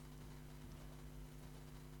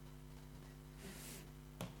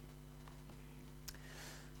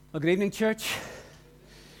Well, good evening, church.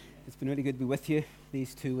 It's been really good to be with you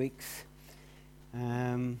these 2 weeks.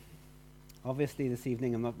 Obviously, this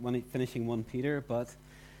evening I'm not finishing 1 Peter, but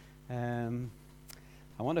I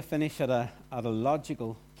want to finish at a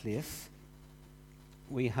logical place.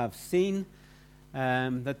 We have seen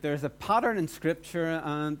that there's a pattern in Scripture,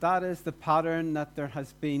 and that is the pattern that there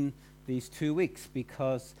has been these 2 weeks,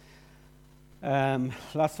 because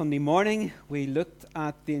last Sunday morning we looked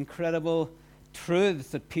at the incredible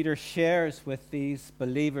truths that Peter shares with these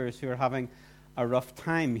believers who are having a rough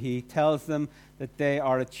time. He tells them that they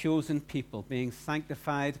are a chosen people, being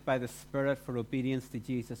sanctified by the Spirit for obedience to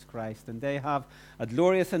Jesus Christ, and they have a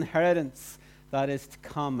glorious inheritance that is to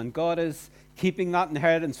come, and God is keeping that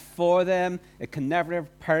inheritance for them. It can never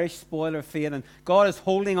perish, spoil, or fade, and God is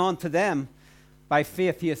holding on to them by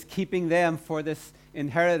faith. He is keeping them for this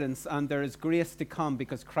inheritance, and there is grace to come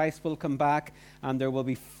because Christ will come back and there will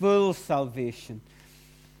be full salvation.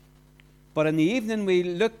 But in the evening we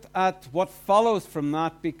looked at what follows from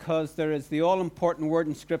that, because there is the all-important word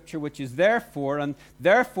in Scripture which is therefore, and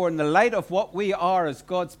therefore in the light of what we are as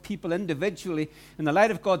God's people individually, in the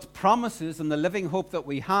light of God's promises and the living hope that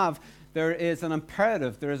we have, there is an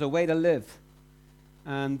imperative, there is a way to live.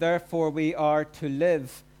 And therefore we are to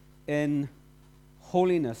live in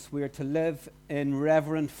holiness. We are to live in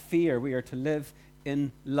reverent fear. We are to live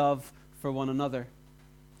in love for one another.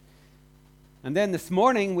 And then this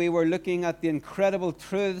morning we were looking at the incredible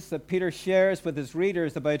truths that Peter shares with his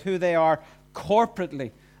readers about who they are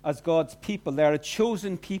corporately as God's people. They are a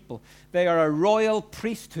chosen people. They are a royal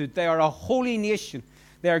priesthood. They are a holy nation.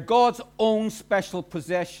 They are God's own special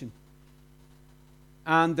possession.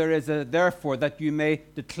 And there is a therefore that you may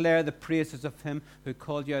declare the praises of him who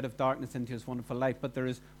called you out of darkness into his wonderful light. But there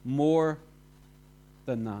is more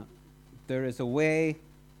than that. There is a way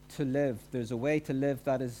to live. There's a way to live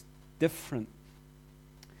that is different.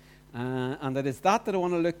 And it is that I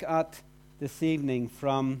want to look at this evening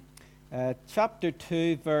from chapter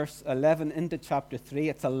 2, verse 11 into chapter 3.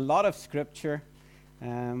 It's a lot of Scripture.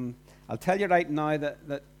 I'll tell you right now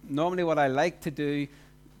that normally what I like to do,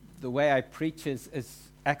 the way I preach is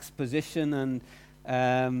exposition,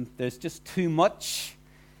 and there's just too much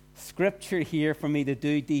Scripture here for me to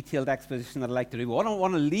do detailed exposition that I like to do. What I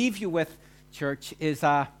want to leave you with, church, is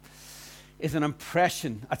an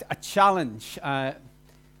impression, a challenge,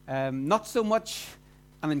 not so much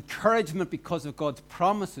an encouragement because of God's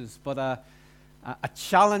promises, but a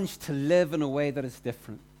challenge to live in a way that is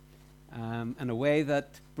different, in a way that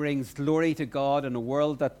brings glory to God in a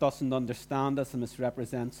world that doesn't understand us and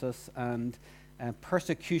misrepresents us. And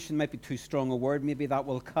persecution might be too strong a word, maybe that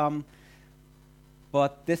will come,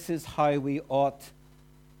 but this is how we ought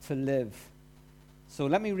to live. So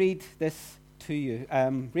let me read this to you.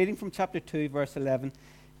 Reading from chapter 2, verse 11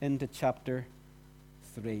 into chapter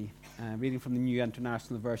 3. Reading from the New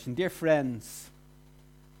International Version. Dear friends,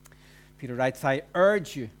 Peter writes, I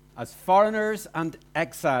urge you as foreigners and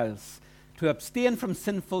exiles to abstain from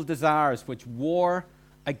sinful desires which war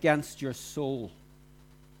against your soul.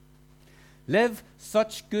 Live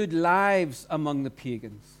such good lives among the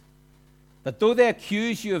pagans, that though they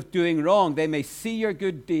accuse you of doing wrong, they may see your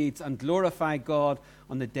good deeds and glorify God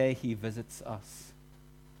on the day he visits us.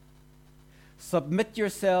 Submit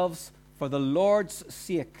yourselves for the Lord's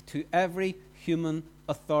sake to every human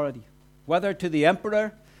authority, whether to the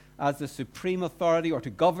emperor as the supreme authority or to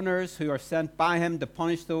governors who are sent by him to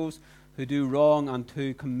punish those who do wrong and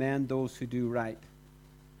to commend those who do right.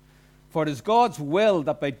 For it is God's will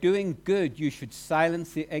that by doing good you should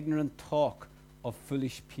silence the ignorant talk of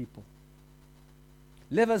foolish people.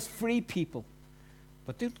 Live as free people,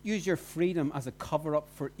 but don't use your freedom as a cover-up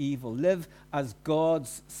for evil. Live as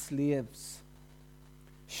God's slaves.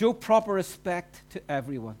 Show proper respect to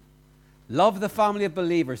everyone. Love the family of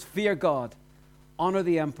believers. Fear God. Honor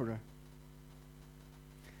the emperor.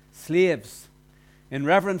 Slaves, in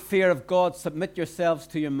reverent fear of God, submit yourselves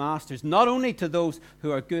to your masters, not only to those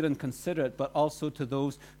who are good and considerate, but also to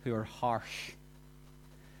those who are harsh.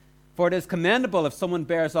 For it is commendable if someone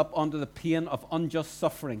bears up under the pain of unjust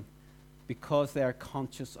suffering, because they are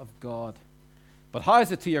conscious of God. But how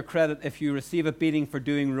is it to your credit if you receive a beating for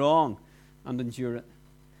doing wrong and endure it?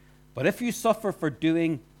 But if you suffer for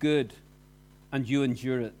doing good and you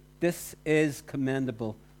endure it, this is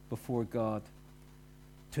commendable before God.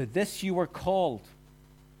 To this you were called,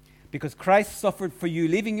 because Christ suffered for you,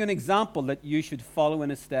 leaving you an example that you should follow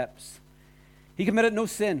in his steps. He committed no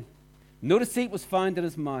sin. No deceit was found in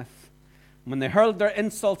his mouth. When they hurled their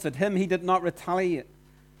insults at him, he did not retaliate.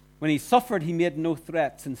 When he suffered, he made no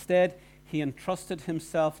threats. Instead, he entrusted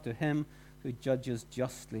himself to him who judges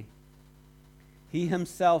justly. He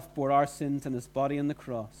himself bore our sins in his body on the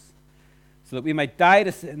cross, so that we might die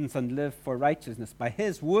to sins and live for righteousness. By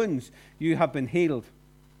his wounds you have been healed.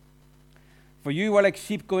 For you were like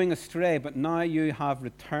sheep going astray, but now you have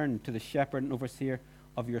returned to the shepherd and overseer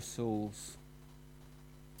of your souls.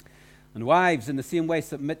 And wives, in the same way,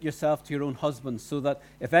 submit yourself to your own husbands, so that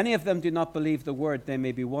if any of them do not believe the word, they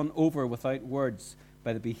may be won over without words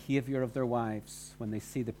by the behavior of their wives, when they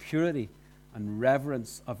see the purity and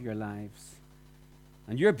reverence of your lives.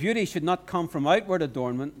 And your beauty should not come from outward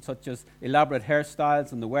adornment, such as elaborate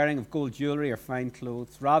hairstyles and the wearing of gold jewelry or fine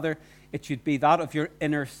clothes. Rather, it should be that of your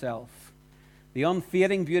inner self, the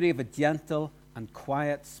unfading beauty of a gentle and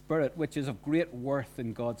quiet spirit, which is of great worth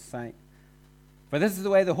in God's sight. For this is the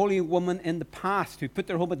way the holy women in the past, who put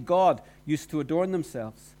their hope in God, used to adorn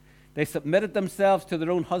themselves. They submitted themselves to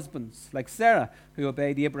their own husbands, like Sarah, who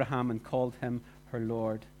obeyed Abraham and called him her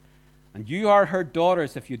Lord. And you are her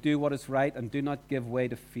daughters if you do what is right and do not give way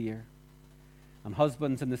to fear. And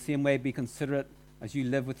husbands, in the same way, be considerate as you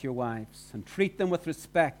live with your wives, and treat them with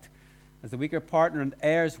respect as the weaker partner and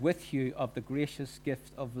heirs with you of the gracious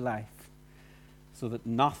gift of life, so that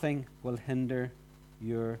nothing will hinder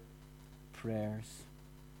your prayers.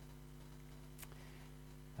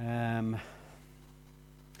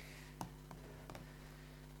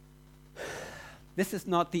 This is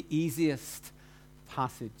not the easiest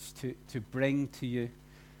passage to bring to you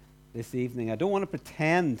this evening. I don't want to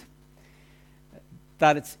pretend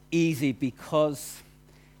that it's easy, because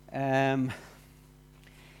it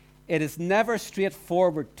is never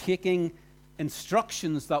straightforward taking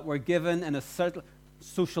instructions that were given in a certain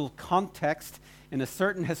social context, in a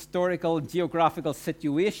certain historical, geographical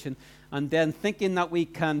situation, and then thinking that we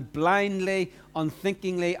can blindly,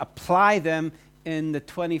 unthinkingly apply them in the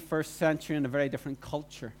 21st century in a very different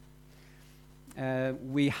culture.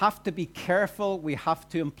 We have to be careful. We have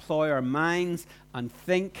to employ our minds and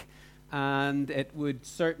think, and it would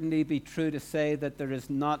certainly be true to say that there is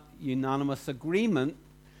not unanimous agreement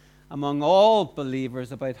among all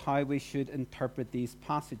believers about how we should interpret these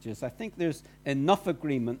passages. I think there's enough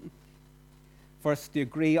agreement for us to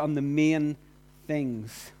agree on the main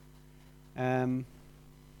things. And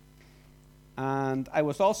I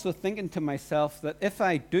was also thinking to myself that if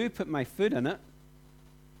I do put my foot in it,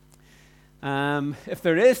 if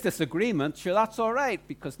there is disagreement, sure, that's all right,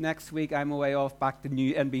 because next week I'm away off back to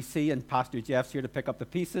New NBC, and Pastor Jeff's here to pick up the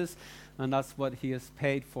pieces, and that's what he has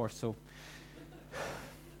paid for, so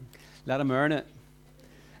let him earn it.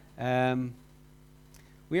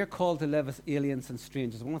 We are called to live as aliens and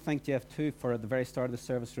strangers. I want to thank Jeff, too, for at the very start of the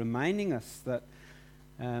service reminding us that,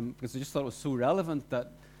 because I just thought it was so relevant,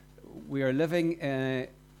 that we are living in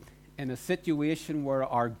a situation where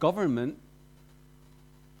our government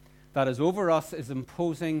that is over us is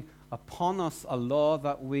imposing upon us a law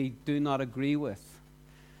that we do not agree with.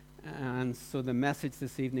 And so the message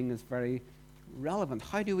this evening is very relevant.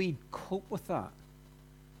 How do we cope with that?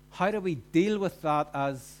 How do we deal with that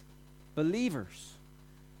as believers?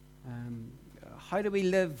 How do we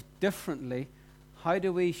live differently? How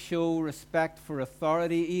do we show respect for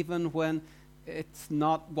authority even when it's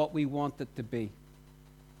not what we want it to be?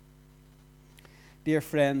 Dear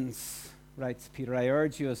friends, writes Peter, I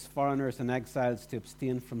urge you as foreigners and exiles to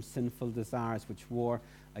abstain from sinful desires which war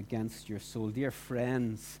against your soul. Dear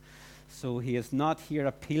friends, so he is not here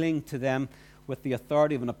appealing to them with the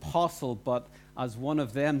authority of an apostle, but as one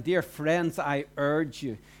of them. Dear friends, I urge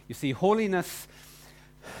you. You see, holiness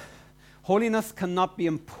cannot be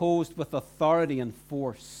imposed with authority and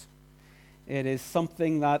force. It is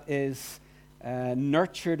something that is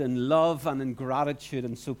nurtured in love and in gratitude.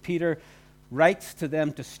 And so Peter writes to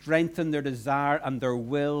them to strengthen their desire and their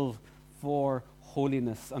will for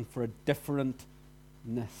holiness and for a differentness.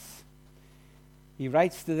 He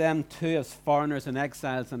writes to them too as foreigners and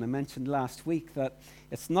exiles, and I mentioned last week that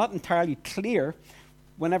it's not entirely clear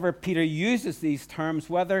whenever Peter uses these terms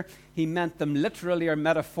whether he meant them literally or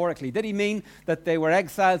metaphorically. Did he mean that they were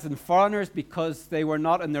exiles and foreigners because they were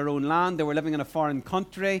not in their own land, they were living in a foreign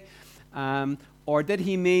country? Or did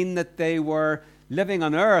he mean that they were living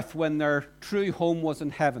on earth when their true home was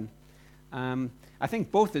in heaven? I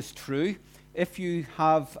think both is true. If you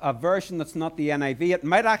have a version that's not the NIV, it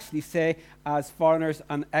might actually say as foreigners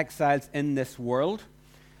and exiles in this world.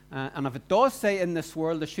 And if it does say in this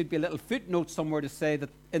world, there should be a little footnote somewhere to say that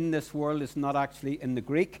in this world is not actually in the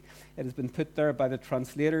Greek. It has been put there by the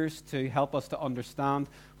translators to help us to understand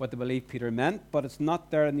what they believe Peter meant, but it's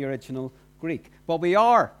not there in the original Greek. But we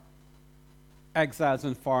are exiles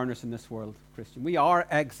and foreigners in this world, Christian. We are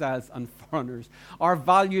exiles and foreigners. Our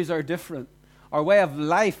values are different. Our way of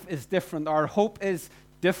life is different. Our hope is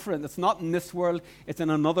different. It's not in this world, it's in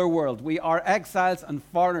another world. We are exiles and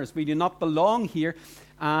foreigners. We do not belong here.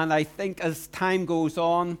 And I think as time goes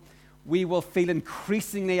on, we will feel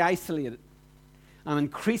increasingly isolated and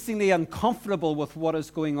increasingly uncomfortable with what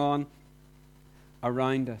is going on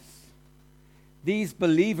around us. These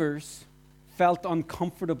believers felt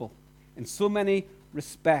uncomfortable in so many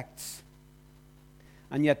respects.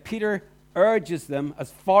 And yet Peter urges them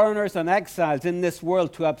as foreigners and exiles in this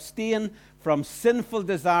world to abstain from sinful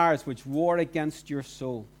desires which war against your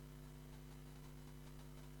soul.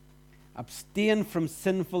 Abstain from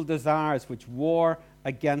sinful desires which war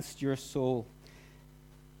against your soul.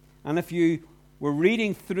 And if you were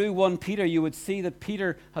reading through 1 Peter, you would see that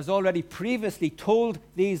Peter has already previously told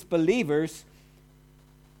these believers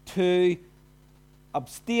to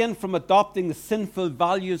abstain from adopting the sinful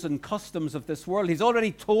values and customs of this world. He's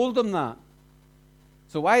already told them that.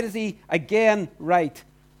 So why does he again write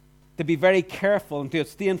to be very careful and to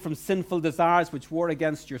abstain from sinful desires which war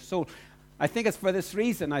against your soul? I think it's for this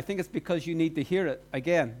reason. I think it's because you need to hear it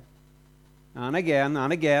again and again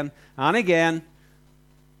and again and again,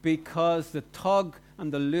 because the tug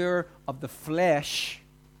and the lure of the flesh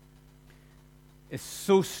is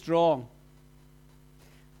so strong.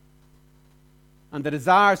 And the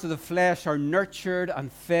desires of the flesh are nurtured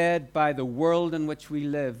and fed by the world in which we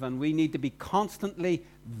live. And we need to be constantly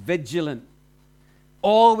vigilant,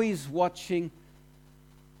 always watching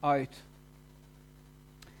out.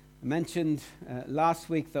 I mentioned last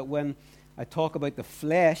week that when I talk about the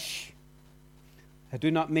flesh, I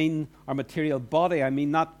do not mean our material body. I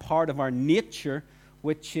mean that part of our nature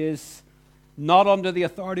which is not under the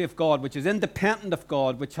authority of God, which is independent of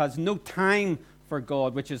God, which has no time for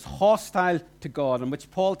God, which is hostile to God, and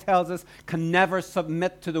which Paul tells us can never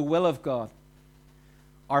submit to the will of God.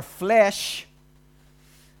 Our flesh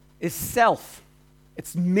is self.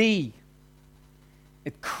 It's me.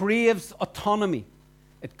 It craves autonomy.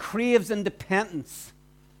 It craves independence.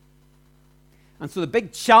 And so the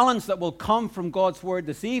big challenge that will come from God's word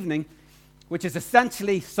this evening, which is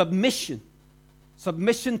essentially submission.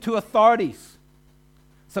 Submission to authorities.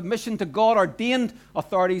 Submission to God-ordained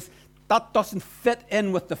authorities. That doesn't fit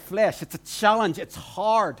in with the flesh. It's a challenge. It's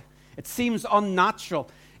hard. It seems unnatural.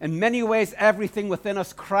 In many ways, everything within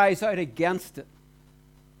us cries out against it.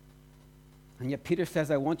 And yet Peter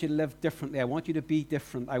says, I want you to live differently. I want you to be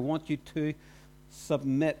different. I want you to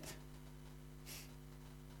submit.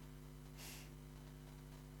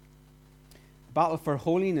 The battle for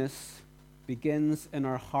holiness begins in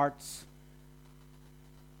our hearts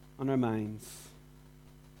and our minds.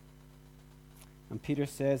 And Peter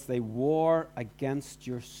says they war against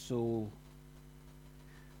your soul.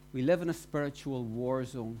 We live in a spiritual war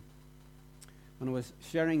zone. When I was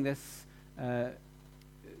sharing this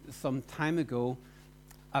some time ago,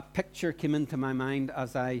 a picture came into my mind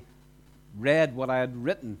as I read what I had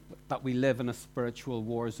written, that we live in a spiritual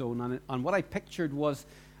war zone. And what I pictured was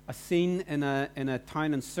a scene in a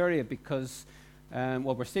town in Syria, because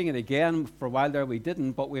we're seeing it again. For a while there we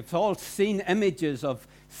didn't, but we've all seen images of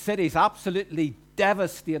cities absolutely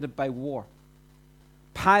devastated by war.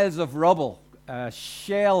 Piles of rubble,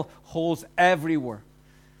 shell holes everywhere.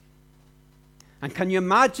 And can you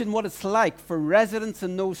imagine what it's like for residents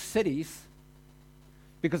in those cities?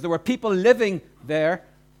 Because there were people living there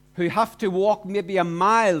who have to walk maybe a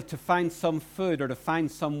mile to find some food or to find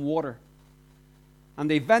some water. And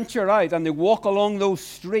they venture out and they walk along those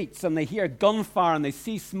streets and they hear gunfire and they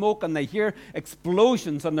see smoke and they hear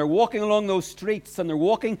explosions, and they're walking along those streets and they're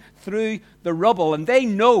walking through the rubble, and they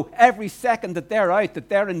know every second that they're out, that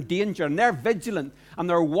they're in danger, and they're vigilant and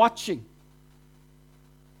they're watching.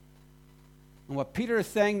 And what Peter is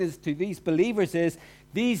saying to these believers is,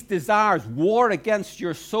 these desires war against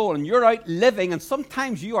your soul, and you're out living, and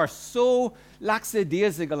sometimes you are so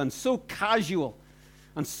lackadaisical and so casual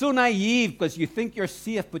and so naive because you think you're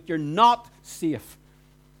safe, but you're not safe.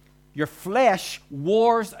 Your flesh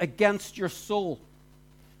wars against your soul.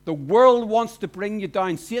 The world wants to bring you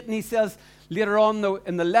down. Satan, he says later on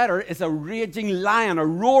in the letter, is a raging lion, a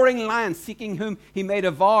roaring lion, seeking whom he may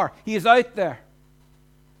devour. He is out there.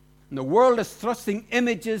 And the world is thrusting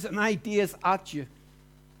images and ideas at you,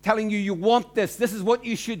 telling you, you want this, this is what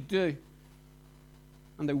you should do.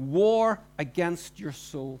 And they war against your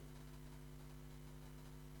soul.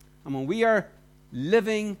 And when we are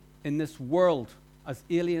living in this world as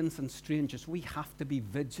aliens and strangers, we have to be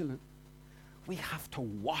vigilant. We have to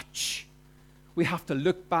watch. We have to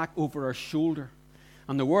look back over our shoulder.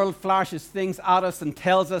 And the world flashes things at us and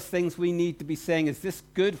tells us things we need to be saying, is this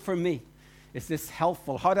good for me? Is this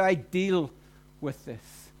helpful? How do I deal with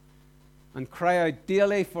this? And cry out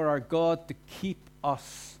daily for our God to keep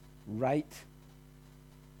us right.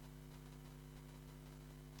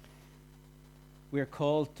 we're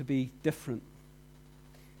called to be different.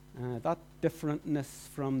 That differentness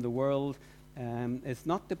from the world is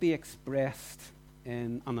not to be expressed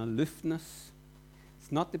in an aloofness.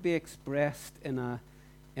 It's not to be expressed in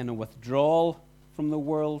a withdrawal from the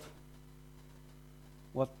world.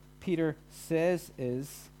 What Peter says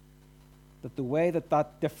is that the way that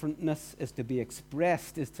differentness is to be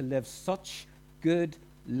expressed is to live such good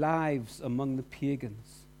lives among the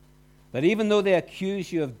pagans that even though they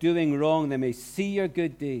accuse you of doing wrong, they may see your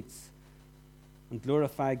good deeds and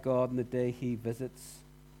glorify God in the day he visits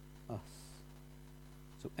us.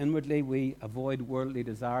 So inwardly we avoid worldly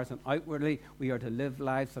desires, and outwardly we are to live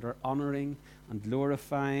lives that are honoring and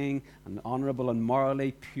glorifying and honorable and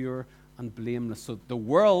morally pure and blameless. So the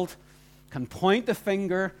world can point the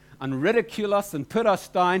finger and ridicule us and put us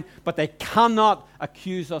down, but they cannot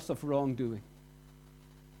accuse us of wrongdoing.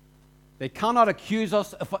 They cannot accuse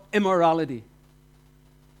us of immorality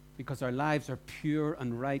because our lives are pure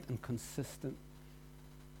and right and consistent.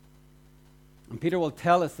 And Peter will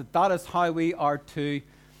tell us that that is how we are to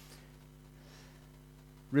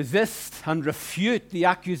resist and refute the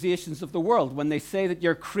accusations of the world when they say that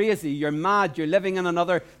you're crazy, you're mad, you're living in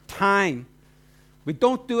another time. We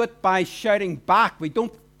don't do it by shouting back. We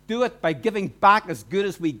don't do it by giving back as good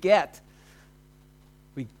as we get.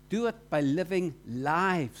 We do it by living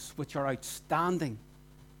lives which are outstanding,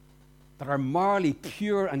 that are morally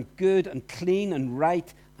pure and good and clean and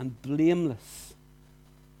right and blameless.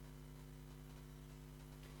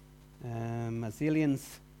 As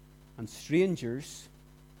aliens and strangers,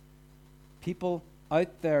 people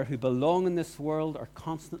out there who belong in this world are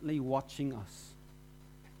constantly watching us.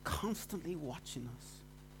 Constantly watching us.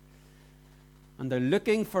 And they're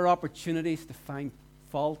looking for opportunities to find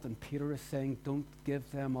fault, and Peter is saying, don't give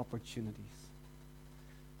them opportunities.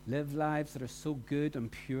 Live lives that are so good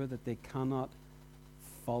and pure that they cannot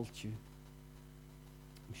fault you.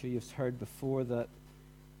 I'm sure you've heard before that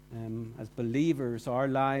as believers, our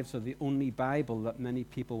lives are the only Bible that many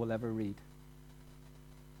people will ever read.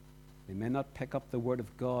 They may not pick up the Word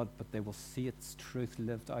of God, but they will see its truth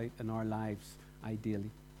lived out in our lives,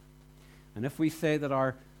 ideally. And if we say that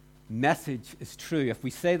our message is true, if we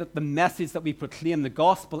say that the message that we proclaim, the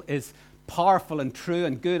gospel, is powerful and true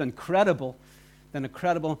and good and credible, then a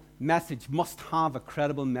credible message must have a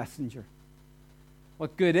credible messenger.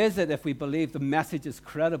 What good is it if we believe the message is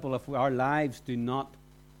credible if our lives do not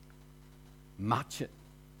match it,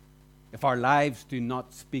 if our lives do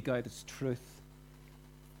not speak out its truth?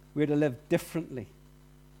 We're to live differently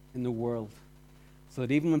in the world, so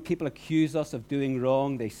that even when people accuse us of doing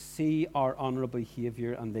wrong, they see our honorable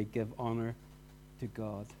behavior and they give honor to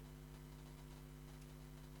God.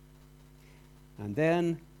 And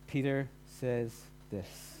then Peter says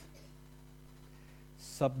this: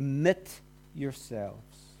 submit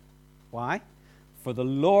yourselves. Why? For the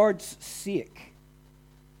Lord's sake,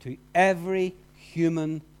 to every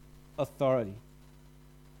human authority,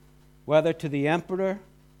 whether to the emperor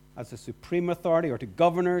as a supreme authority or to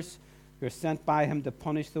governors who are sent by him to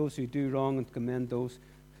punish those who do wrong and commend those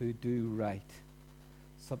who do right.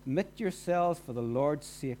 Submit yourselves for the Lord's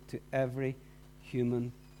sake to every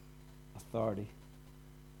human authority.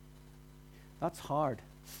 That's hard.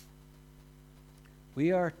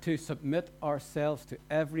 We are to submit ourselves to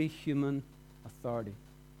every human authority.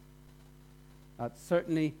 That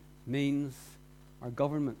certainly means our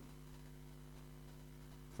government,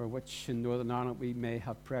 for which in Northern Ireland we may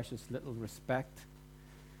have precious little respect.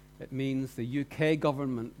 It means the UK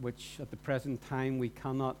government, which at the present time we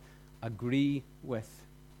cannot agree with.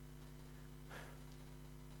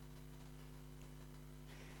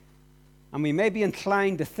 And we may be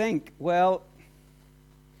inclined to think, well,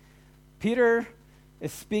 Peter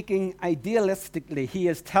is speaking idealistically. He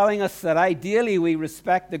is telling us that ideally we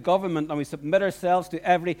respect the government and we submit ourselves to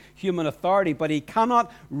every human authority, but he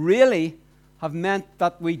cannot really have meant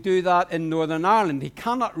that we do that in Northern Ireland. He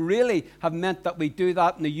cannot really have meant that we do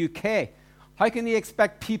that in the UK. How can he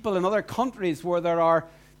expect people in other countries where there are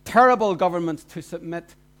terrible governments to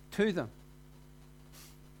submit to them?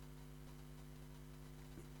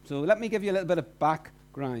 So let me give you a little bit of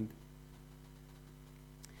background.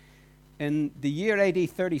 In the year AD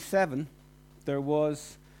 37, there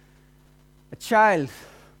was a child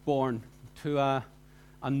born to a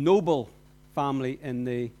noble family in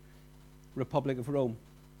the Republic of Rome.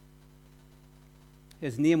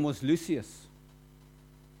 His name was Lucius.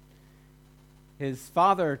 His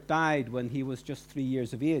father died when he was just 3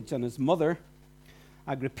 years of age, and his mother,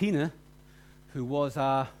 Agrippina, who was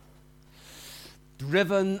a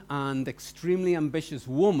driven and extremely ambitious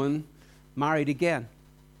woman, married again.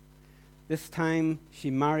 This time she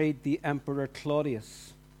married the Emperor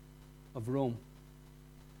Claudius of Rome.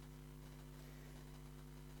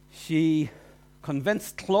 she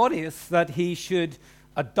convinced Claudius that he should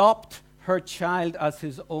adopt her child as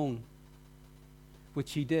his own,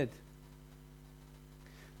 which he did.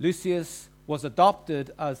 Lucius was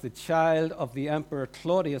adopted as the child of the Emperor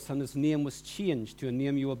Claudius, and his name was changed to a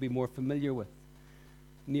name you will be more familiar with,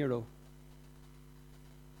 Nero.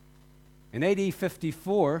 In AD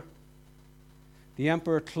 54, the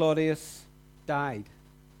Emperor Claudius died.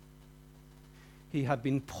 He had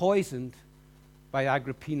been poisoned by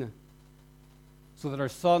Agrippina so that her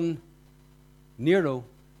son Nero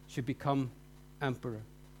should become emperor.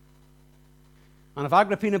 And if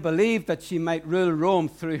Agrippina believed that she might rule Rome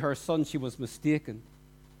through her son, she was mistaken.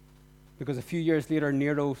 Because a few years later,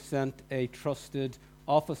 Nero sent a trusted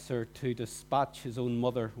officer to dispatch his own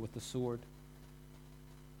mother with the sword.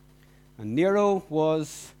 And Nero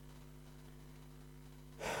was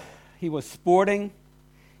sporting,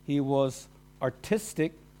 he was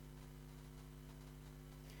artistic,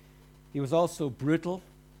 he was also brutal,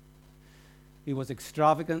 he was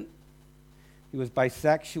extravagant, he was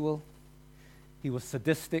bisexual, he was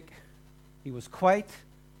sadistic, he was quite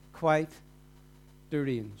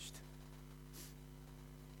deranged.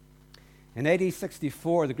 In AD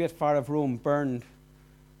 64, the Great Fire of Rome burned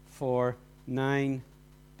for 9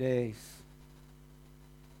 days.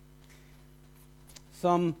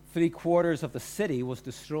 Some 3/4 of the city was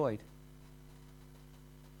destroyed.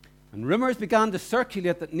 And rumors began to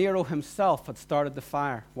circulate that Nero himself had started the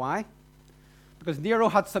fire. Why? Because Nero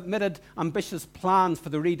had submitted ambitious plans for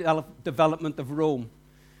the redevelopment of Rome.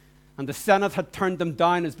 And the Senate had turned them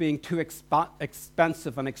down as being too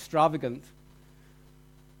expensive and extravagant.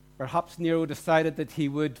 Perhaps Nero decided that he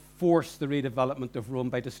would force the redevelopment of Rome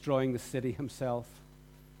by destroying the city himself.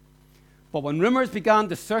 But when rumors began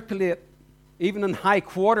to circulate, even in high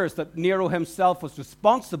quarters, that Nero himself was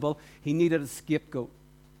responsible, he needed a scapegoat.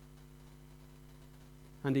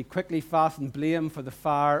 And he quickly fastened blame for the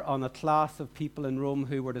fire on a class of people in Rome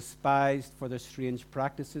who were despised for their strange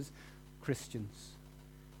practices, Christians.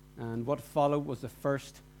 And what followed was the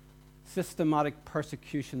first systematic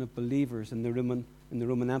persecution of believers in the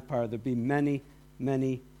Roman Empire. There'd be many,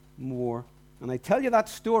 many more. And I tell you that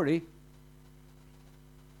story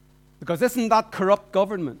because isn't that corrupt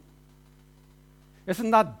government?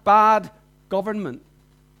 Isn't that bad government?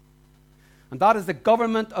 And that is the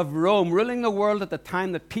government of Rome ruling the world at the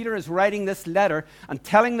time that Peter is writing this letter and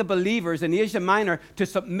telling the believers in Asia Minor to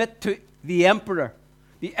submit to the emperor.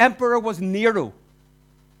 The emperor was Nero,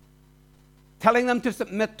 telling them to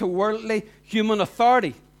submit to worldly human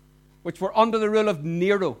authority, which were under the rule of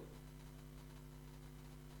Nero.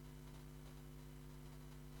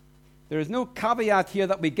 There is no caveat here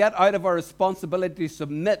that we get out of our responsibility to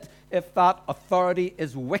submit if that authority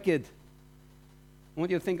is wicked. I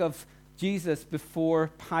want you to think of Jesus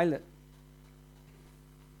before Pilate.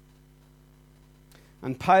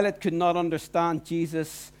 And Pilate could not understand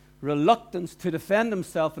Jesus' reluctance to defend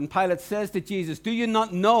himself. And Pilate says to Jesus, "Do you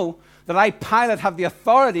not know that I, Pilate, have the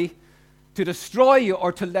authority to destroy you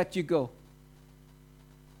or to let you go?"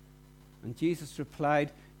 And Jesus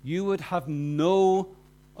replied, "You would have no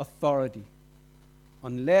authority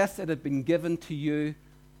unless it had been given to you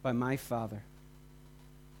by my Father."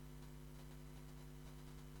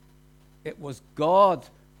 It was God,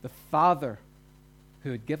 the Father,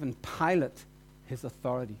 who had given Pilate his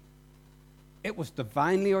authority. It was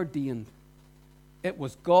divinely ordained. It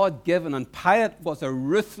was God-given, and Pilate was a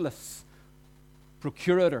ruthless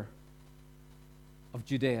procurator of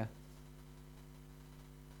Judea.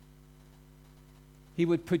 He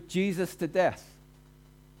would put Jesus to death.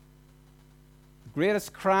 The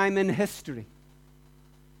greatest crime in history.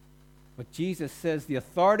 But Jesus says, the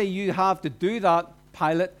authority you have to do that,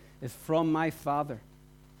 Pilate, is from my Father.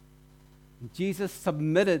 And Jesus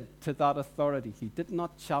submitted to that authority. He did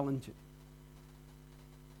not challenge it.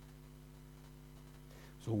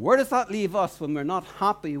 So where does that leave us when we're not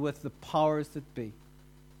happy with the powers that be?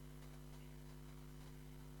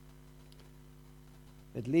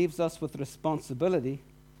 It leaves us with responsibility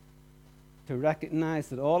to recognize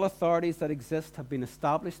that all authorities that exist have been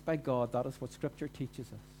established by God. That is what Scripture teaches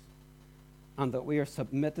us. And that we are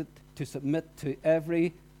submit to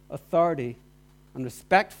every authority and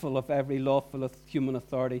respectful of every lawful human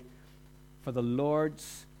authority for the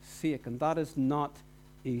Lord's sake. And that is not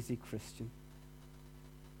easy, Christian.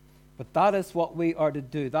 But that is what we are to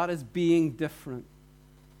do. That is being different.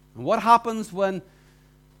 And what happens when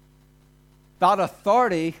that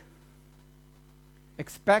authority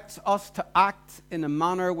expects us to act in a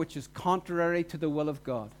manner which is contrary to the will of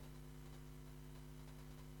God?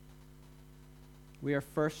 We are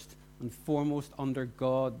first and foremost under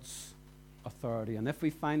God's authority. And if we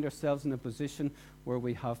find ourselves in a position where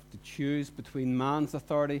we have to choose between man's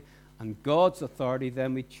authority and God's authority,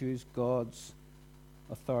 then we choose God's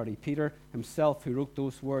authority. Peter himself, who wrote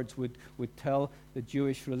those words, would tell the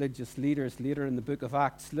Jewish religious leaders later in the book of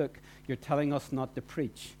Acts, look, you're telling us not to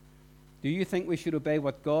preach. Do you think we should obey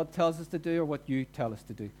what God tells us to do or what you tell us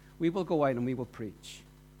to do? We will go out and we will preach.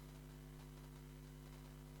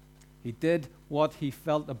 He did what he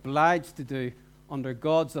felt obliged to do under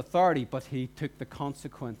God's authority, but he took the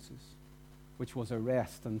consequences, which was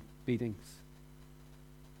arrest and beatings.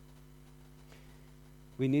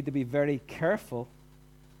 We need to be very careful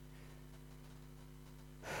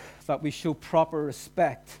that we show proper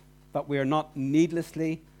respect, that we are not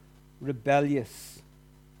needlessly rebellious.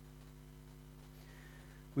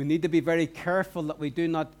 We need to be very careful that we do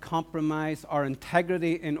not compromise our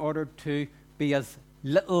integrity in order to be as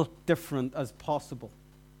little different as possible.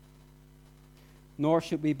 Nor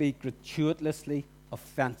should we be gratuitously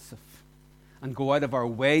offensive and go out of our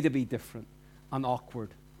way to be different and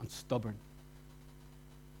awkward and stubborn.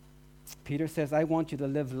 Peter says, I want you to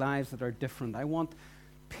live lives that are different. I want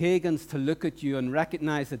pagans to look at you and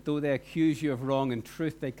recognize that though they accuse you of wrong, in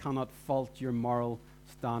truth they cannot fault your moral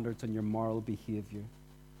standards and your moral behavior.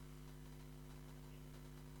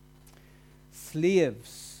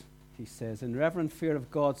 Slaves, he says, in reverent fear of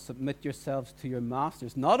God, submit yourselves to your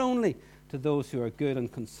masters, not only to those who are good and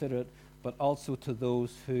considerate, but also to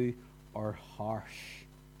those who are harsh.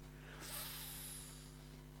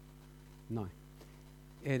 Now,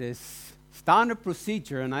 it is standard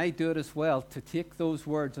procedure, and I do it as well, to take those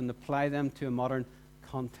words and apply them to a modern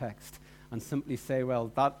context and simply say,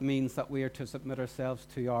 well, that means that we are to submit ourselves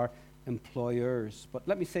to our employers. But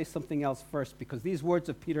let me say something else first, because these words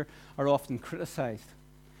of Peter are often criticized.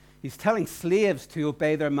 He's telling slaves to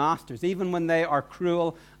obey their masters, even when they are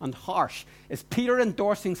cruel and harsh. Is Peter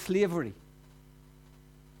endorsing slavery?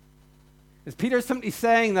 Is Peter simply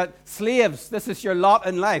saying that, slaves, this is your lot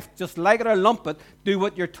in life, just like it or lump it, do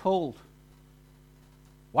what you're told?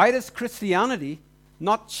 Why does Christianity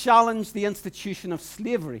not challenge the institution of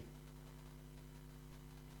slavery?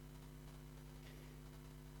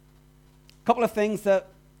 A couple of things that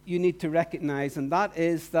you need to recognize, and that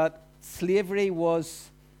is that slavery was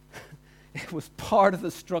it was part of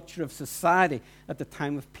the structure of society at the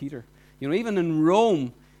time of Peter. You know, even in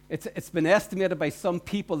Rome, it's been estimated by some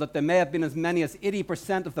people that there may have been as many as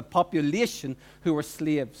 80% of the population who were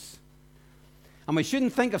slaves. And we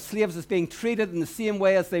shouldn't think of slaves as being treated in the same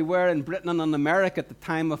way as they were in Britain and in America at the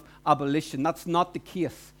time of abolition. That's not the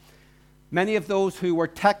case. Many of those who were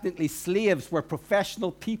technically slaves were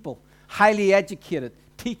professional people, highly educated,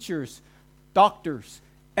 teachers, doctors,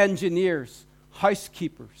 engineers,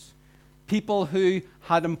 housekeepers, people who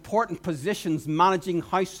had important positions managing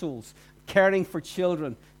households, caring for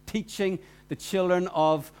children, teaching the children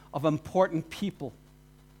of important people.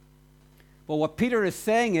 But what Peter is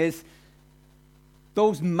saying is,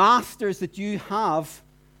 those masters that you have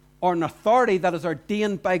are an authority that is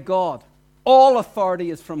ordained by God. All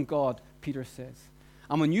authority is from God, Peter says.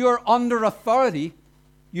 And when you are under authority,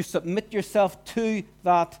 you submit yourself to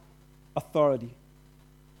that authority.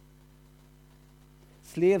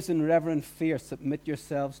 Slaves in reverent fear, submit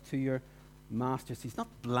yourselves to your masters. He's not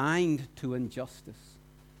blind to injustice.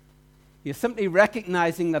 He is simply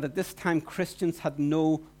recognizing that at this time Christians had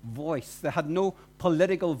no voice. They had no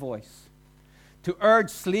political voice. To urge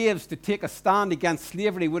slaves to take a stand against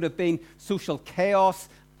slavery would have been social chaos,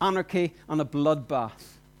 anarchy, and a bloodbath.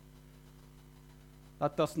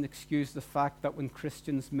 That doesn't excuse the fact that when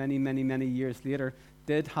Christians many, many, many years later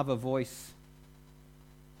did have a voice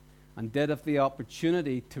and did have the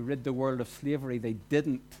opportunity to rid the world of slavery, they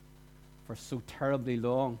didn't for so terribly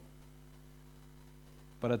long.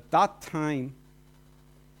 But at that time,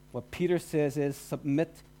 what Peter says is,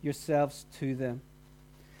 submit yourselves to them.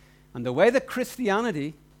 And the way that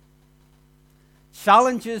Christianity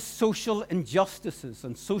challenges social injustices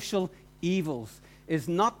and social evils is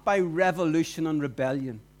not by revolution and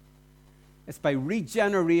rebellion. It's by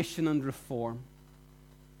regeneration and reform.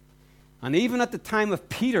 And even at the time of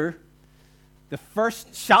Peter, the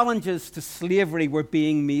first challenges to slavery were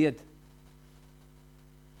being made.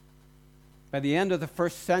 By the end of the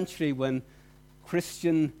first century, when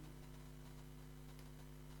Christian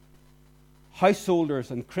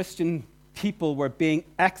householders and Christian people were being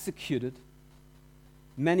executed,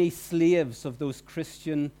 many slaves of those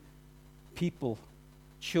Christian people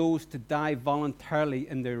chose to die voluntarily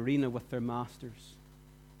in the arena with their masters.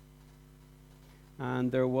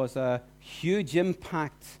 And there was a huge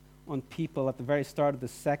impact on people at the very start of the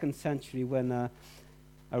 2nd century when a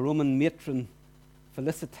Roman matron,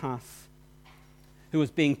 Felicitas, who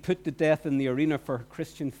was being put to death in the arena for her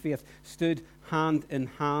Christian faith, stood hand in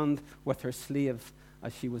hand with her slave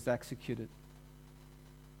as she was executed.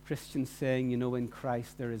 Christians saying, in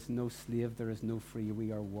Christ there is no slave, there is no free,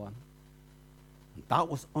 we are one. And that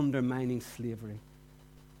was undermining slavery.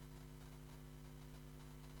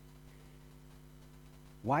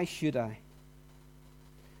 Why should I?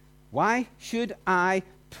 Why should I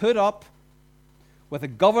put up with a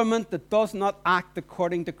government that does not act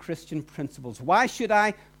according to Christian principles? Why should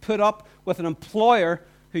I put up with an employer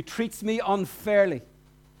who treats me unfairly?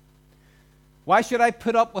 Why should I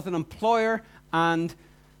put up with an employer and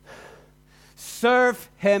serve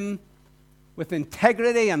him with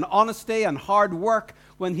integrity and honesty and hard work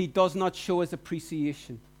when he does not show his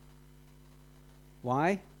appreciation?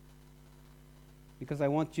 Why? Because I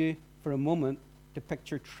want you for a moment to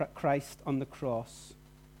picture Christ on the cross.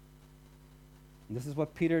 And this is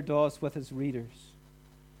what Peter does with his readers.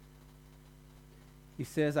 He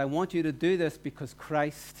says, I want you to do this because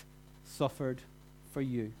Christ suffered for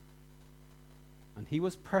you. And he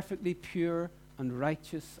was perfectly pure and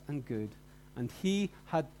righteous and good. And he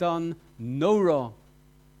had done no wrong.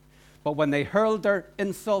 But when they hurled their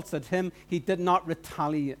insults at him, he did not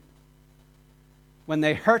retaliate. When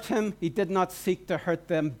they hurt him, he did not seek to hurt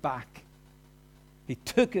them back. He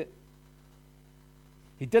took it.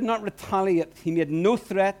 He did not retaliate. He made no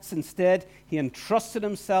threats. Instead, he entrusted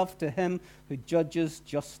himself to him who judges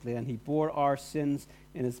justly, and he bore our sins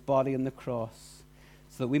in his body on the cross,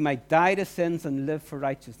 so that we might die to sins and live for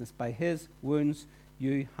righteousness. By his wounds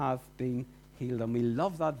you have been healed. And we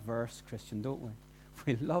love that verse, Christian, don't we?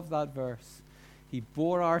 We love that verse. He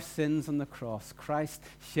bore our sins on the cross. Christ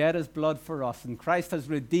shed his blood for us, and Christ has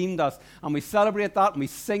redeemed us. And we celebrate that, and we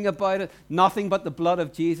sing about it. Nothing but the blood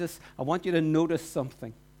of Jesus. I want you to notice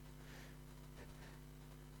something.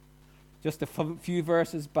 Just a few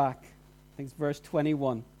verses back, I think it's verse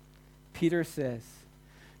 21. Peter says,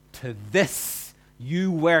 to this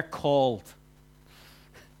you were called.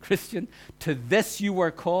 Christian, to this you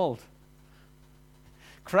were called.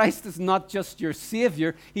 Christ is not just your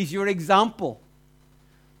Savior, he's your example.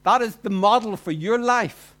 That is the model for your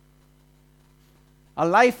life. A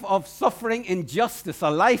life of suffering injustice, a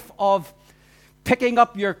life of picking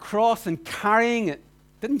up your cross and carrying it.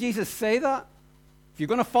 Didn't Jesus say that? If you're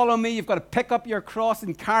going to follow me, you've got to pick up your cross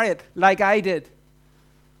and carry it like I did.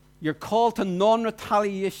 You're called to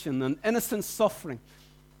non-retaliation and innocent suffering.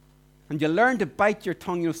 And you learn to bite your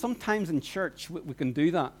tongue. Sometimes in church we can do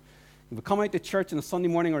that. We come out to church on a Sunday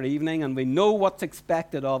morning or evening and we know what's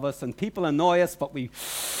expected of us, and people annoy us, but we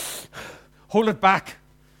hold it back.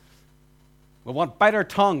 We want to bite our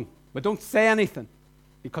tongue. We don't say anything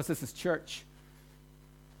because this is church.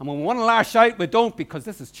 And when we want to lash out, we don't, because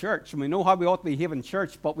this is church. And we know how we ought to behave in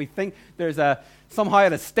church, but we think there's somehow a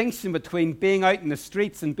distinction between being out in the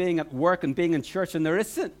streets and being at work and being in church, and there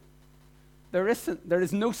isn't. There isn't. There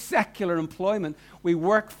is no secular employment. We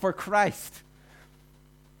work for Christ.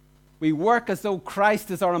 We work as though Christ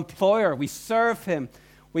is our employer. We serve him.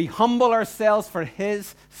 We humble ourselves for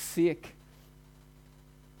his sake.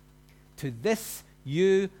 To this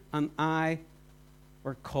you and I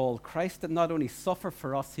were called. Christ did not only suffer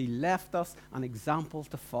for us, he left us an example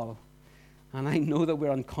to follow. And I know that we're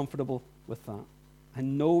uncomfortable with that. I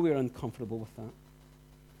know we're uncomfortable with that.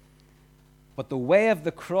 But the way of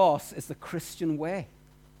the cross is the Christian way.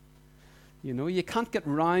 You can't get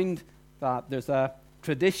round that. There's a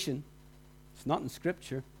tradition. It's not in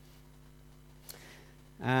Scripture.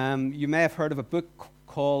 You may have heard of a book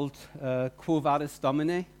called Quo Vadis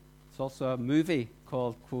Domini. It's also a movie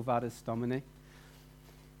called Quo Vadis Domini.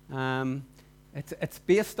 It's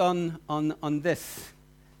based on this,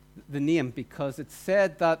 the name, because it's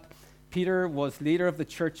said that Peter was leader of the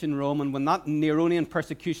church in Rome, and when that Neronian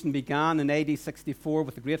persecution began in AD 64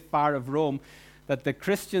 with the Great Fire of Rome, that the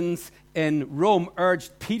Christians in Rome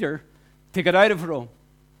urged Peter to get out of Rome.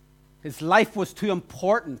 His life was too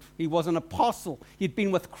important. He was an apostle. He'd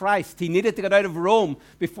been with Christ. He needed to get out of Rome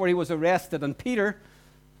before he was arrested. And Peter,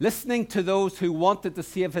 listening to those who wanted to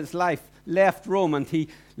save his life, left Rome. And he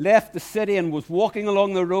left the city and was walking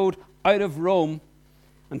along the road out of Rome.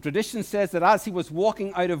 And tradition says that as he was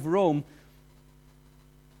walking out of Rome,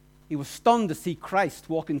 he was stunned to see Christ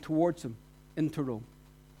walking towards him into Rome.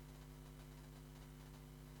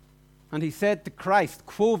 And he said to Christ,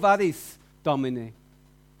 Quo Vadis Domine?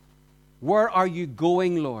 Where are you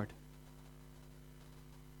going, Lord?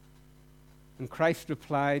 And Christ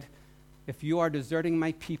replied, if you are deserting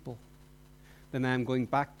my people, then I am going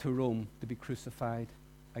back to Rome to be crucified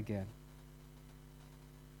again.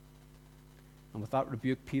 And with that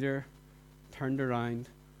rebuke, Peter turned around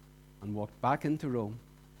and walked back into Rome.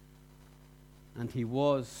 and he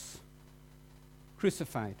was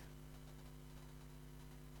crucified.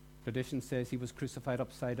 Tradition says he was crucified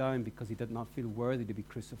upside down because he did not feel worthy to be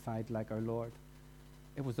crucified like our Lord.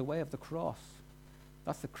 It was the way of the cross.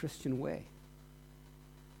 That's the Christian way.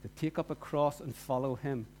 To take up a cross and follow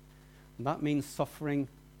him. And that means suffering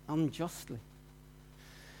unjustly.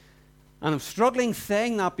 And I'm struggling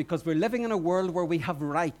saying that because we're living in a world where we have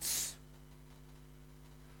rights.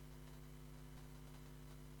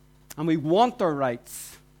 And we want our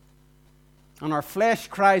rights. And our flesh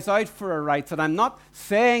cries out for our rights. And I'm not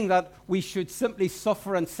saying that we should simply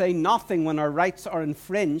suffer and say nothing when our rights are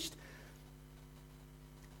infringed.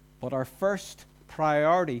 But our first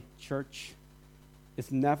priority, church,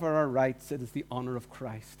 is never our rights. It is the honor of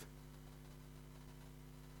Christ.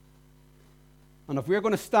 And if we're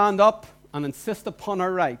going to stand up and insist upon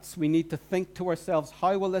our rights, we need to think to ourselves,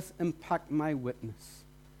 how will this impact my witness?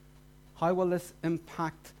 How will this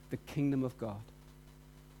impact the kingdom of God?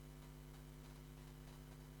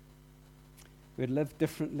 We'd live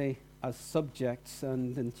differently as subjects,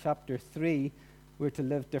 and in chapter 3, we're to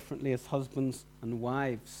live differently as husbands and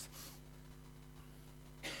wives.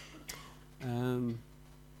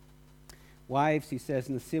 Wives, he says,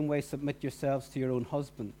 in the same way, submit yourselves to your own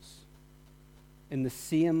husbands. In the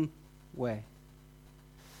same way.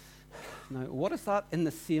 Now, what is that in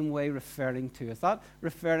the same way referring to? Is that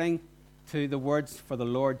referring to the words for the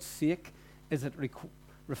Lord's sake? Is it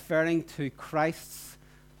referring to Christ's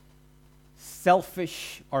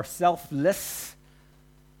selfish or selfless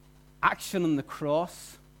action on the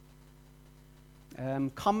cross?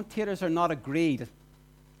 Commentators are not agreed.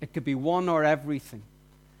 It could be one or everything.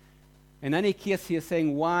 In any case, he is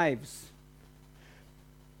saying, wives,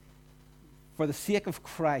 for the sake of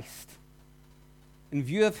Christ, in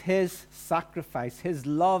view of his sacrifice, his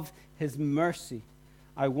love, his mercy,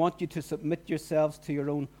 I want you to submit yourselves to your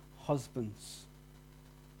own husbands.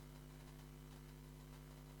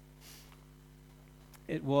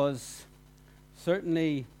 It was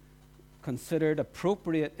certainly considered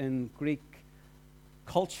appropriate in Greek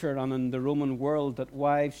culture and in the Roman world that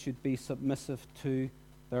wives should be submissive to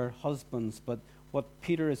their husbands. But what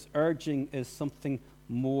Peter is urging is something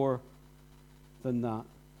more than that.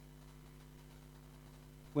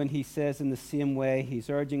 When he says in the same way, he's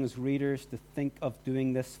urging his readers to think of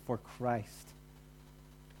doing this for Christ.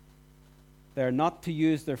 They're not to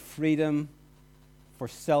use their freedom for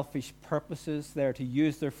selfish purposes. They're to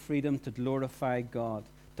use their freedom to glorify God,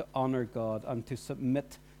 to honor God, and to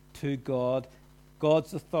submit to God,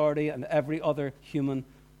 God's authority and every other human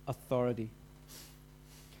authority.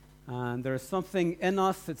 And there is something in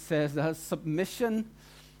us that says that submission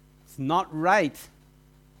is not right.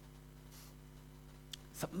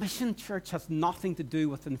 Submission, church, has nothing to do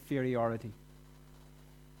with inferiority.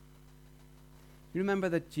 You remember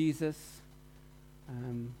that Jesus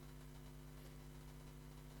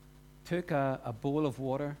took a bowl of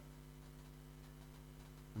water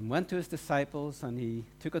and went to his disciples, and he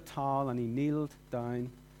took a towel and he kneeled down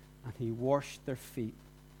and he washed their feet,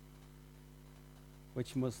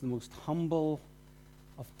 which was the most humble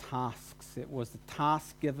of tasks. It was the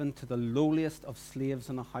task given to the lowliest of slaves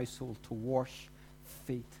in a household to wash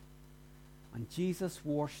feet. And Jesus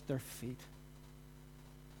washed their feet.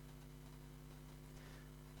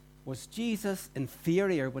 Was Jesus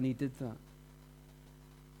inferior when he did that?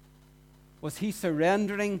 Was he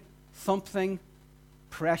surrendering something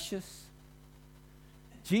precious?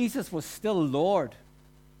 Jesus was still Lord.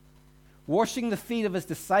 Washing the feet of his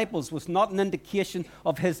disciples was not an indication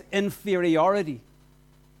of his inferiority,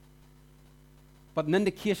 but an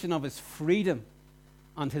indication of his freedom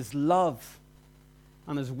and his love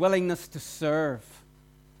and his willingness to serve.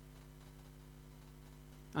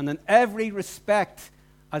 And in every respect,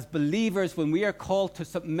 as believers, when we are called to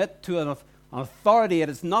submit to an authority, it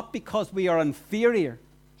is not because we are inferior.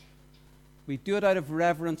 We do it out of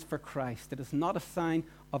reverence for Christ. It is not a sign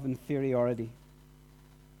of inferiority.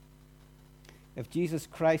 If Jesus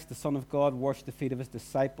Christ, the Son of God, washed the feet of his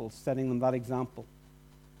disciples, setting them that example,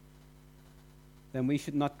 then we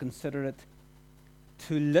should not consider it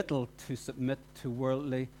too little to submit to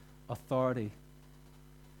worldly authority.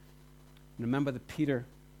 Remember that Peter,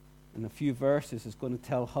 in a few verses, is going to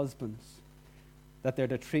tell husbands that they're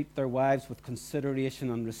to treat their wives with consideration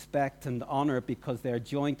and respect and honor because they are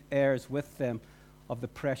joint heirs with them of the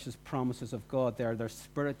precious promises of God. They are their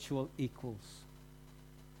spiritual equals.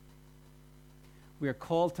 We are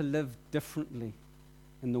called to live differently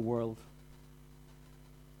in the world.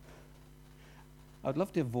 I would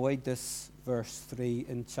love to avoid this verse 3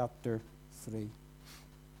 in chapter 3.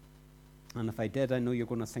 And if I did, I know you're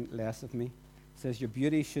going to think less of me. It says, your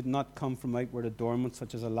beauty should not come from outward adornment,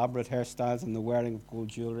 such as elaborate hairstyles and the wearing of gold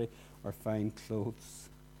jewelry or fine clothes.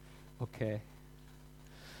 Okay.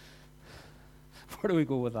 Where do we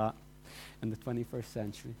go with that in the 21st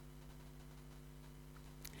century?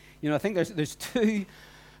 I think there's two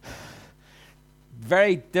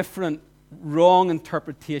very different wrong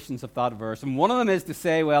interpretations of that verse. And one of them is to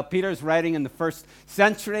say, well, Peter's writing in the first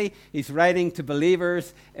century. He's writing to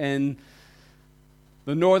believers in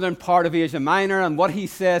the northern part of Asia Minor, and what he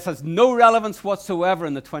says has no relevance whatsoever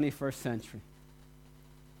in the 21st century.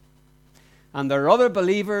 And there are other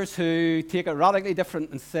believers who take it radically different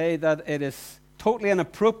and say that it is totally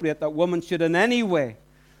inappropriate that women should in any way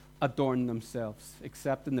adorn themselves,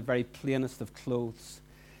 except in the very plainest of clothes.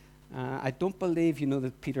 I don't believe,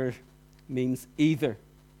 that Peter means either.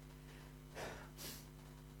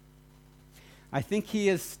 I think he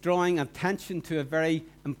is drawing attention to a very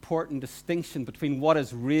important distinction between what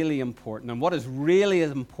is really important. And what is really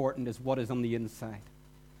important is what is on the inside.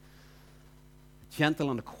 A gentle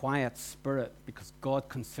and a quiet spirit, because God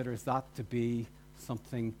considers that to be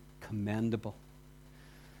something commendable.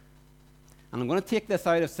 And I'm going to take this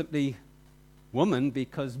out of simply woman,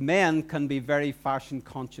 because men can be very fashion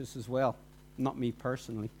conscious as well. Not me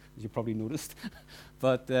personally, as you probably noticed.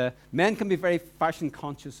 But men can be very fashion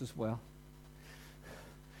conscious as well.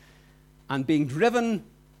 And being driven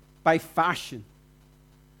by fashion.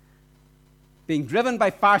 Being driven by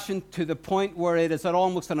fashion to the point where it is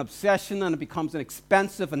almost an obsession and it becomes an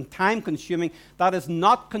expensive and time-consuming, that is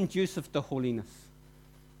not conducive to holiness.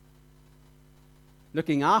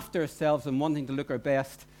 Looking after ourselves and wanting to look our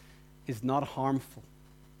best is not harmful.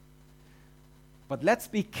 But let's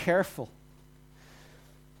be careful.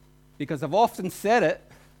 Because I've often said it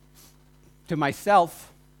to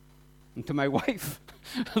myself and to my wife,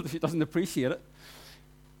 she doesn't appreciate it,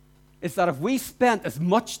 is that if we spent as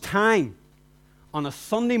much time on a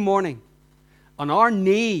Sunday morning on our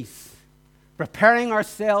knees preparing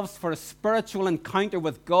ourselves for a spiritual encounter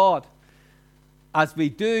with God as we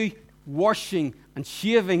do washing and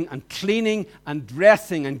shaving and cleaning and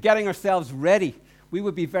dressing and getting ourselves ready, we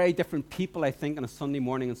would be very different people, I think, on a Sunday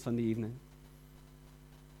morning and Sunday evening.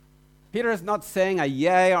 Peter is not saying a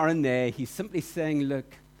yea or a nay. He's simply saying,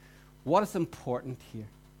 look, what is important here?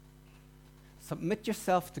 Submit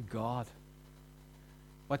yourself to God.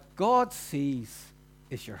 What God sees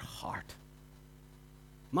is your heart.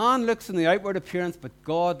 Man looks in the outward appearance, but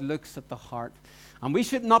God looks at the heart. And we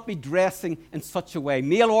should not be dressing in such a way,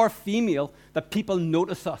 male or female, that people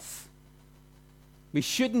notice us. We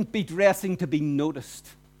shouldn't be dressing to be noticed.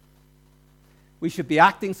 We should be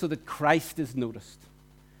acting so that Christ is noticed.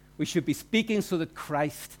 We should be speaking so that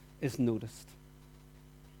Christ is noticed.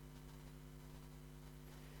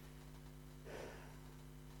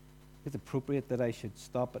 It's appropriate that I should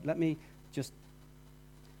stop, but let me just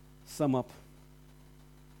sum up.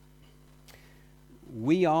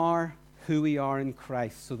 We are who we are in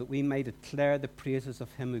Christ, so that we may declare the praises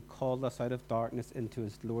of him who called us out of darkness into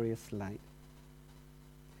his glorious light.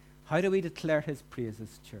 How do we declare his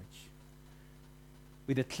praises, church?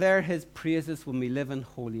 We declare his praises when we live in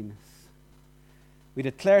holiness. We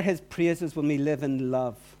declare his praises when we live in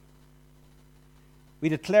love. We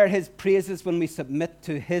declare his praises when we submit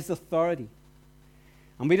to his authority.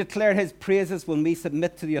 And we declare his praises when we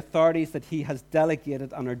submit to the authorities that he has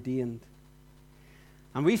delegated and ordained.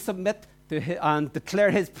 And we submit to and declare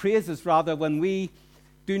his praises, rather, when we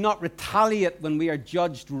do not retaliate when we are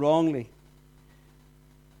judged wrongly.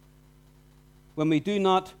 When we do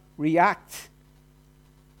not react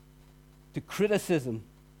to criticism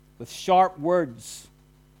with sharp words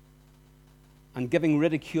and giving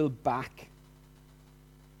ridicule back.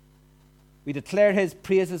 We declare his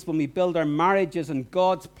praises when we build our marriages on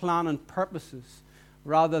God's plan and purposes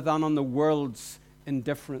rather than on the world's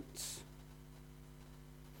indifference.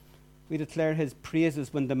 We declare his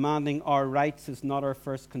praises when demanding our rights is not our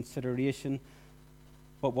first consideration,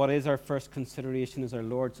 but what is our first consideration is our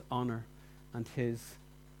Lord's honor and his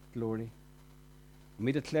glory. And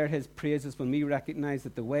we declare his praises when we recognize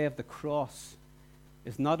that the way of the cross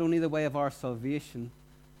is not only the way of our salvation,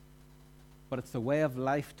 but it's the way of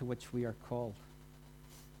life to which we are called.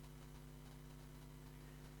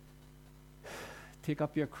 Take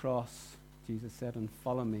up your cross, Jesus said, and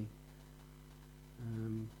follow me.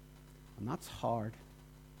 And that's hard.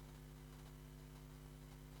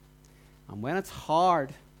 And when it's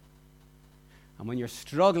hard, and when you're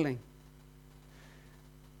struggling,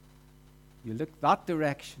 you look that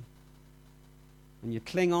direction, and you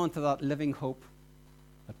cling on to that living hope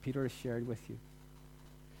that Peter has shared with you.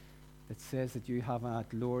 It says that you have a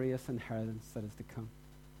glorious inheritance that is to come.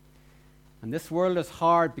 And this world is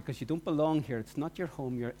hard because you don't belong here. It's not your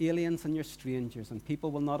home. You're aliens and you're strangers, and people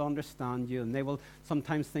will not understand you, and they will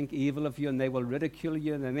sometimes think evil of you, and they will ridicule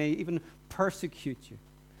you, and they may even persecute you.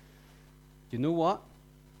 Do you know what?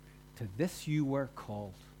 To this you were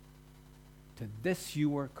called. To this you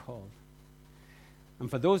were called. And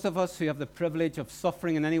for those of us who have the privilege of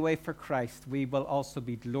suffering in any way for Christ, we will also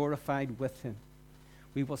be glorified with him.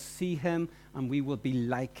 We will see him, and we will be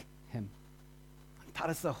like him. And that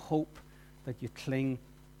is the hope that you cling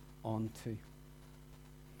on to.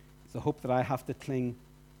 It's the hope that I have to cling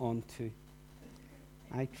on to.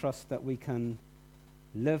 I trust that we can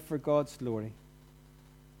live for God's glory,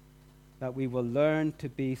 that we will learn to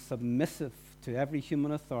be submissive to every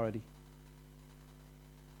human authority,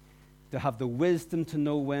 to have the wisdom to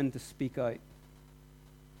know when to speak out,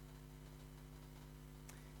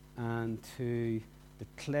 and to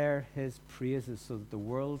declare his praises so that the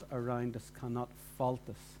world around us cannot fault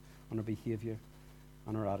us on our behavior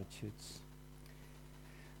and our attitudes.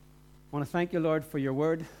 I want to thank you, Lord, for your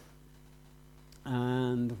word.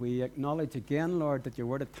 And we acknowledge again, Lord, that your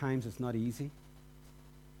word at times is not easy.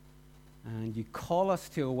 And you call us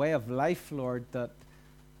to a way of life, Lord, that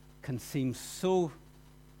can seem so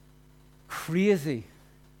crazy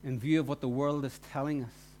in view of what the world is telling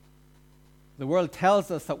us. The world tells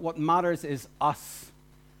us that what matters is us,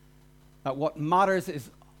 that what matters is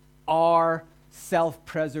our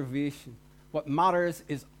self-preservation. What matters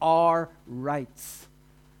is our rights.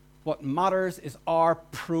 What matters is our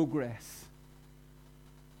progress.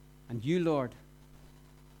 And you, Lord,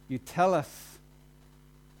 you tell us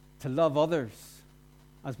to love others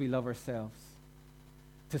as we love ourselves,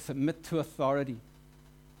 to submit to authority,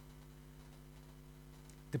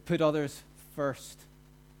 to put others first.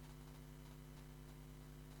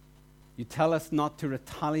 You tell us not to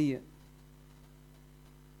retaliate.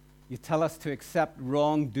 You tell us to accept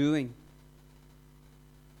wrongdoing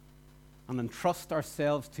and entrust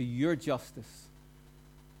ourselves to your justice.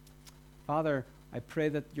 Father, I pray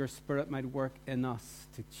that your Spirit might work in us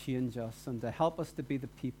to change us and to help us to be the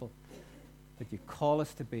people that you call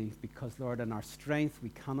us to be, because, Lord, in our strength we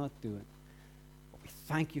cannot do it. But we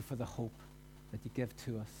thank you for the hope that you give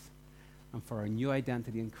to us and for our new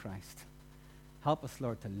identity in Christ. Help us,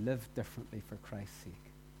 Lord, to live differently for Christ's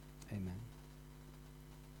sake. Amen.